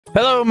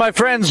Hello, my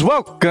friends.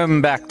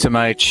 Welcome back to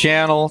my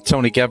channel.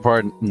 Tony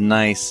Gebhardt.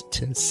 Nice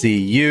to see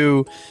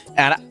you.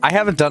 And I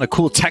haven't done a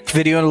cool tech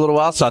video in a little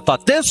while, so I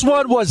thought this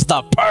one was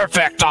the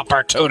perfect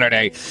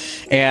opportunity.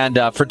 And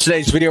for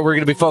today's video, we're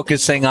going to be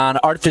focusing on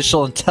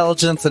artificial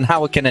intelligence and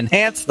how it can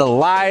enhance the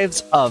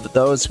lives of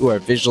those who are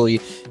visually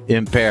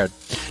impaired.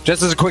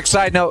 Just as a quick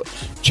side note,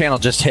 channel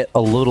just hit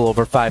a little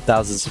over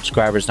 5,000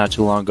 subscribers not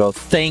too long ago.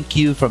 Thank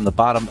you from the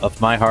bottom of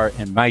my heart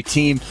and my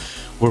team.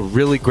 We're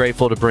really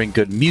grateful to bring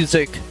good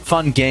music,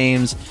 fun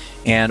games,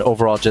 and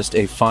overall just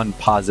a fun,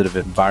 positive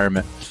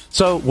environment.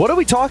 So what are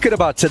we talking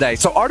about today?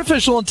 So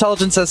artificial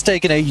intelligence has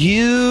taken a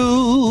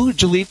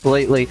huge leap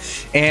lately,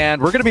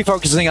 and we're going to be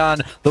focusing on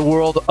the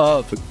world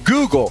of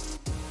Google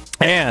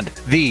and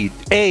the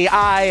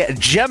AI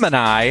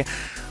Gemini.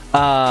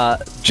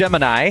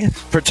 Gemini,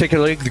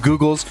 particularly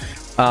Google's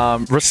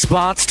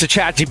response to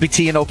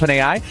ChatGPT and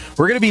OpenAI.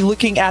 We're going to be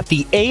looking at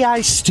the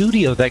AI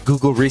studio that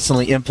Google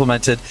recently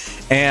implemented.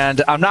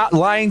 And I'm not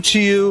lying to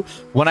you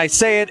when I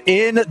say it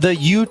in the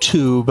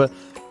YouTube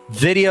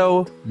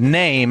video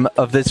name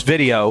of this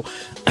video.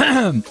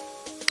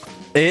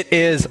 It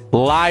is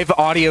live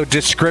audio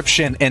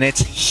description, and it's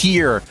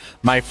here,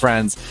 my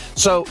friends.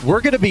 So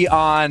we're going to be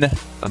on...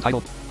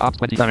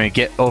 Let me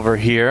get over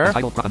here.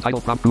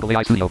 Google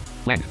AI Studio.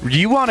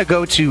 You want to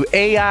go to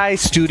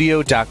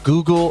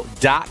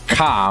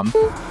aistudio.google.com,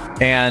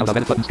 and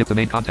Skip the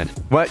main content.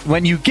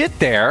 when you get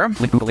there,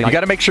 you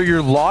got to make sure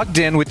you're logged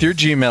in with your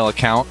Gmail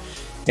account,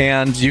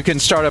 and you can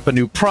start up a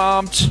new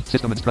prompt.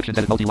 System instructions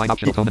and multi-line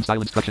optional tone and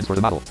style instructions for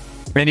the model.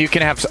 And you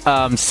can have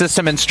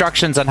system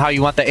instructions on how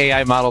you want the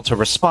AI model to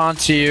respond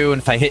to you.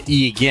 And if I hit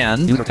E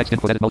again, User text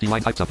input edit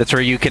multi-line types up. that's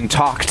where you can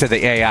talk to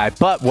the AI.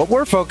 But what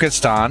we're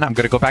focused on, I'm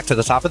going to go back to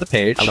the top of the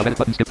page. Edit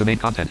button, skip the main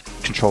content.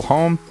 Control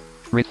Home.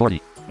 Rate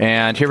 40.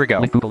 And here we go.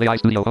 Link Google AI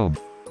Studio Home.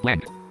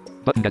 Blank.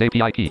 Button get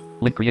API key.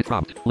 Link create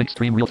prompt. Link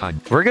stream real time.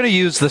 We're going to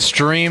use the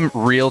stream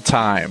real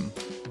time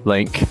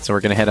link. So we're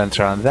going to hit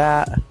enter on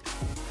that.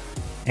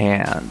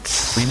 And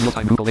Stream real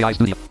time Google AI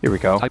Studio. here we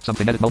go. Type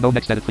something edit no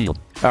next edit field.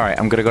 All right,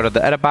 I'm going to go to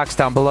the edit box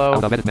down below.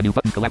 Out of edit menu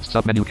button collapsed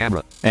sub menu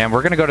camera. And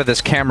we're going to go to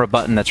this camera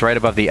button that's right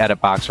above the edit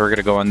box. We're going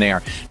to go in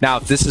there. Now,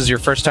 if this is your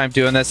first time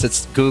doing this,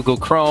 it's Google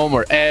Chrome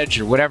or Edge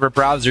or whatever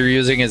browser you're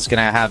using is going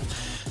to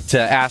have to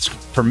ask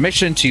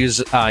permission to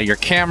use your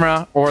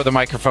camera or the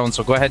microphone.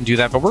 So go ahead and do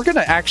that. But we're going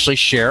to actually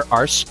share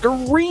our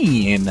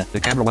screen. The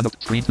camera 1 of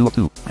screen 2 of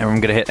 2. And I'm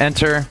going to hit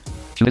enter.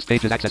 To this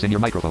page is accessing your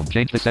microphone.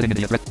 Change this setting in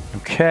the address.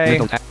 Okay.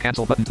 Window tap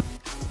cancel button.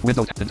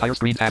 Window tap entire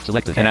screen tab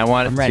selected. And I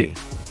want I'm ready.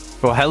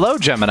 Well, hello,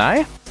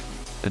 Gemini.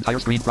 Entire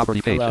screen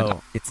property page. Hello.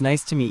 It's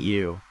nice to meet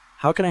you.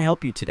 How can I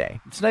help you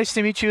today? It's nice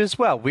to meet you as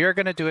well. We are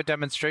going to do a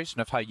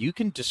demonstration of how you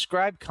can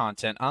describe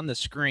content on the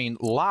screen,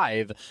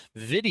 live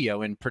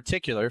video in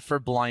particular, for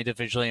blind and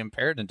visually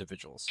impaired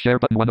individuals. Share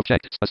button 1 of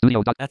checked. A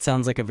studio. That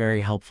sounds like a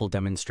very helpful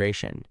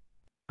demonstration.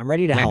 I'm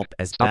ready to Blank. help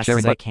as Stop best sharing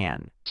as I button.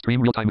 can.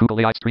 Stream real time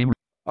Google AI stream.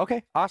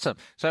 Okay, awesome.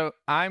 So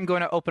I'm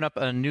going to open up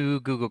a new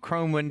Google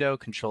Chrome window,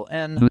 Control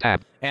N. New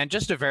tab. And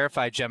just to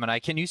verify, Gemini,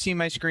 can you see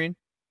my screen?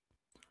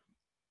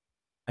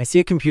 I see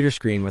a computer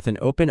screen with an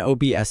open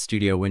OBS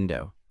Studio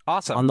window.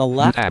 Awesome. On the New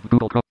left, tab.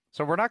 Google Chrome.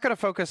 So we're not going to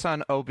focus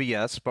on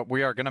OBS, but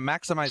we are going to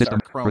maximize System.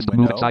 our Chrome First move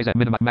window. size and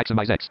minimize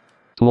maximize X.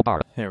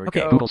 Toolbar. Here we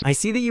okay, go. I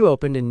see that you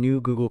opened a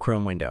new Google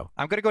Chrome window.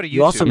 I'm going to go to YouTube.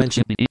 You also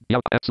mentioned,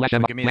 Slash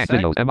Give me a sec.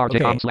 videos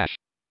MRJ Okay. slash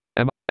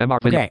MR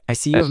video. okay, I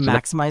see you have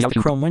Select maximized the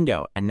YouTube. Chrome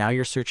window, and now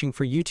you're searching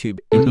for YouTube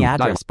in the YouTube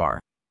address bar.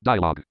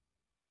 Dialog.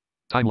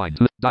 Timeline.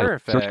 Search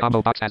Perfect.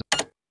 combo box has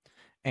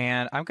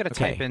And I'm going to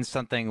Okay. type in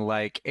something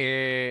like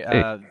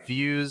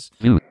views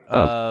view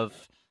of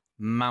of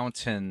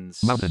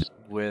mountains, Mountains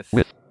with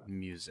with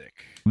music.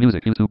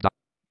 music YouTube.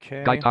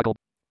 Okay. Guide toggle.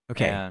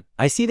 Okay, And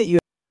I see that you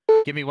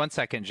give me 1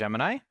 second,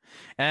 Gemini.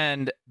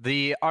 And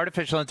the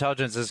artificial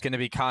intelligence is going to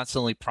be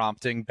constantly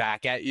prompting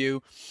back at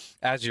you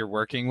as you're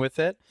working with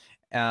it.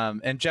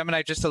 And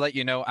Gemini, just to let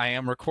you know, I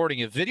am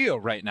recording a video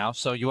right now.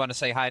 So you want to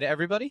say hi to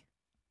everybody?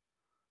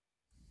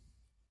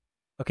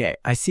 Okay,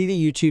 I see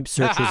the YouTube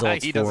search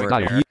results He doesn't for...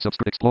 care. Dialog.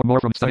 Explore more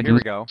from So stunning here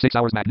we views. go. 6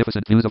 hours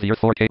magnificent views of the Earth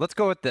 4K. Let's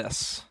go with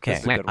this. Okay, This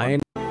is a good I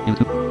one.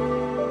 YouTube.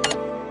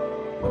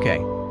 Okay,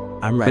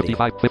 I'm ready.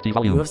 50 You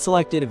volume. have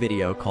selected a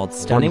video called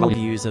Stunning volume.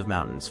 Views of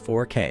Mountains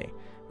 4K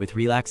with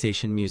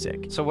relaxation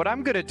music. So what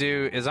I'm going to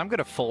do is I'm going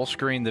to full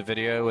screen the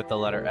video with the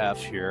letter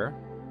F here.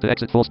 To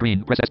exit full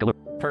screen, press escalator.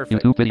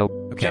 Perfect. YouTube video.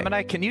 Okay.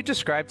 Gemini, can you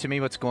describe to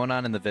me what's going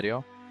on in the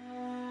video?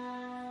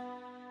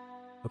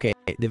 Okay,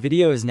 the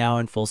video is now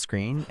in full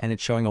screen and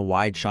it's showing a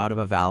wide shot of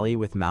a valley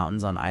with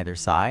mountains on either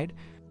side.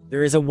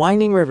 There is a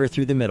winding river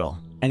through the middle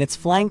and it's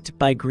flanked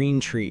by green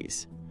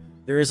trees.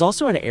 There is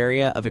also an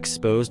area of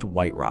exposed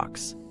white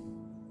rocks.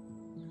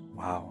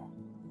 Wow.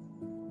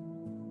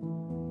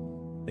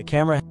 The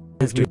camera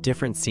has a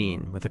different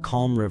scene with a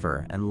calm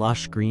river and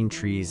lush green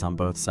trees on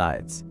both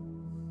sides.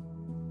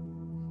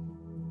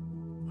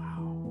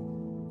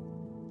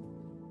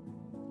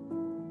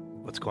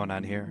 What's going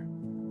on here?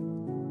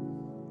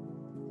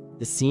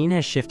 The scene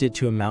has shifted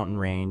to a mountain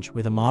range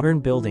with a modern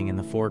building in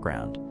the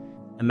foreground.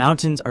 The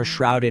mountains are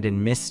shrouded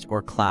in mist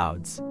or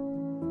clouds.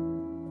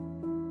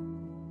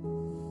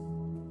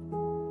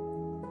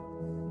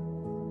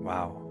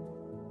 Wow.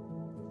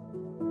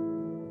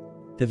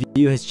 The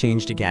view has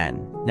changed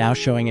again, now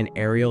showing an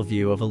aerial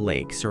view of a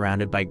lake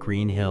surrounded by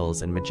green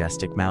hills and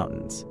majestic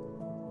mountains.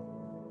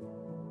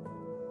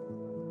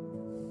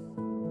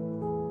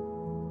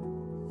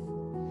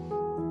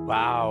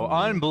 Wow,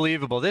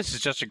 unbelievable. This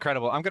is just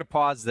incredible. I'm going to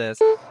pause this,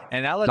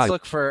 and now let's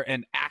look for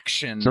an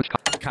action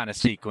kind of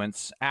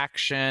sequence.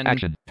 Action.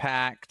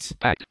 Packed.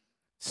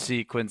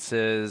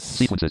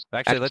 Sequences.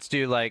 Actually, let's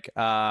do like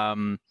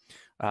mountain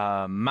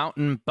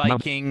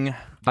biking.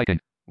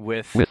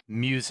 With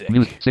music.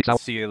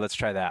 See, let's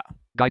try that.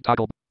 Guide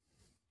toggle.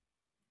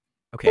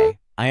 Okay,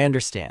 I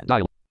understand.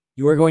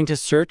 You are going to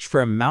search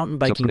for a mountain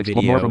biking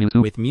video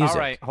with music.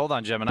 All right, hold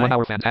on, Gemini. 1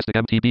 hour fantastic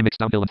MTB mixed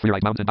downhill and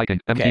freeride mountain biking.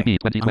 Okay, MTB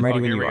 20. I'm ready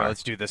when here you we are. go.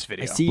 Let's do this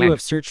video. I see you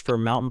have searched for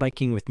mountain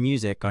biking with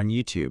music on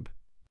YouTube.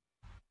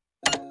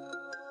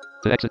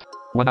 To exit.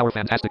 1 hour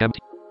fantastic MTB.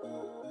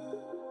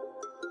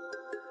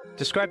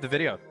 Describe the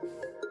video.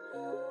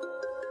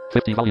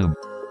 50 volume.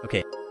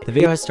 Okay, the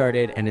video has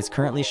started and is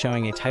currently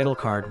showing a title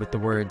card with the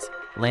words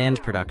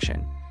Land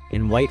Production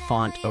in white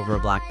font over a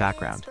black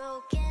background.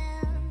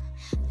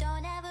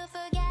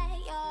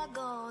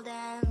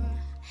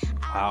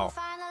 Wow.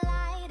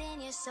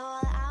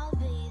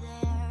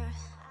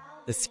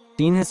 The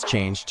scene has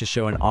changed to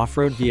show an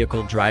off-road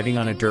vehicle driving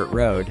on a dirt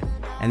road,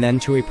 and then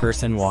to a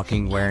person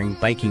walking wearing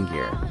biking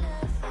gear.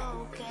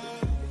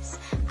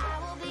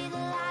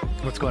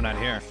 What's going on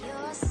here?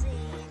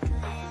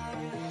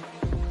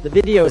 The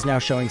video is now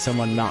showing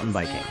someone mountain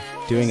biking,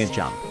 doing a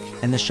jump,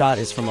 and the shot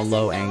is from a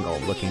low angle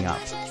looking up.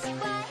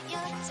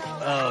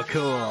 Oh,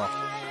 cool.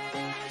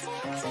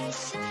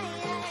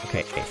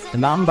 Okay, the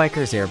mountain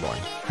biker is airborne,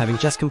 having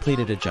just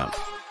completed a jump.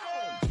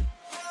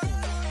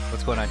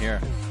 What's going on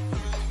here?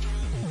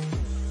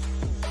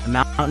 The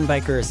mountain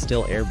biker is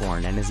still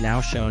airborne and is now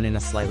shown in a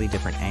slightly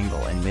different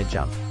angle in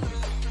mid-jump.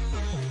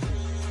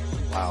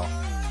 Wow.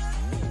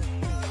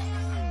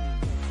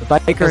 The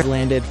biker has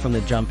landed from the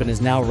jump and is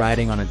now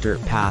riding on a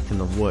dirt path in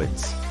the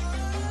woods.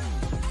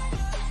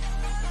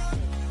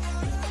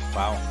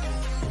 Wow.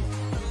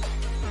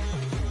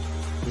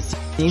 The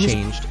scene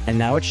changed, and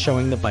now it's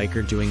showing the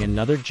biker doing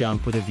another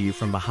jump with a view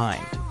from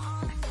behind.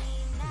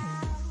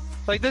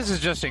 Like, this is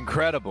just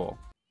incredible.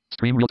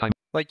 Stream real time.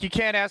 Like, you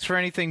can't ask for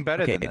anything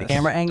better than The this.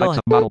 camera angle.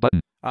 Model button.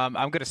 I'm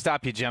going to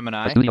stop you,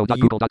 Gemini.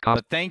 Studio.google.com.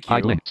 But thank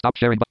Hide you. link. Stop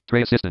sharing.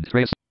 Tray assistant.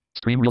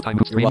 Stream real time.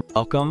 Stream.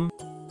 Welcome.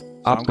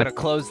 I'm going to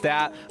close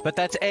that, but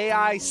that's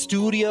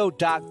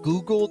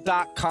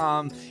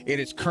aistudio.google.com. It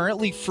is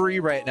currently free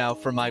right now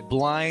for my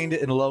blind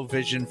and low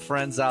vision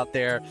friends out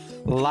there.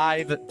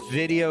 Live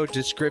video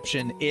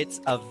description.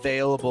 It's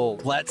available.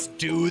 Let's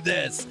do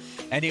this.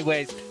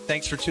 Anyways,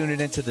 thanks for tuning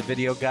into the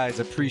video, guys.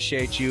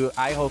 Appreciate you.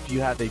 I hope you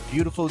have a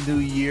beautiful new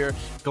year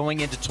going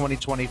into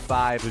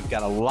 2025. We've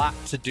got a lot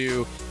to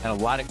do and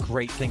a lot of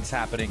great things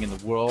happening in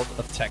the world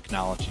of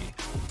technology.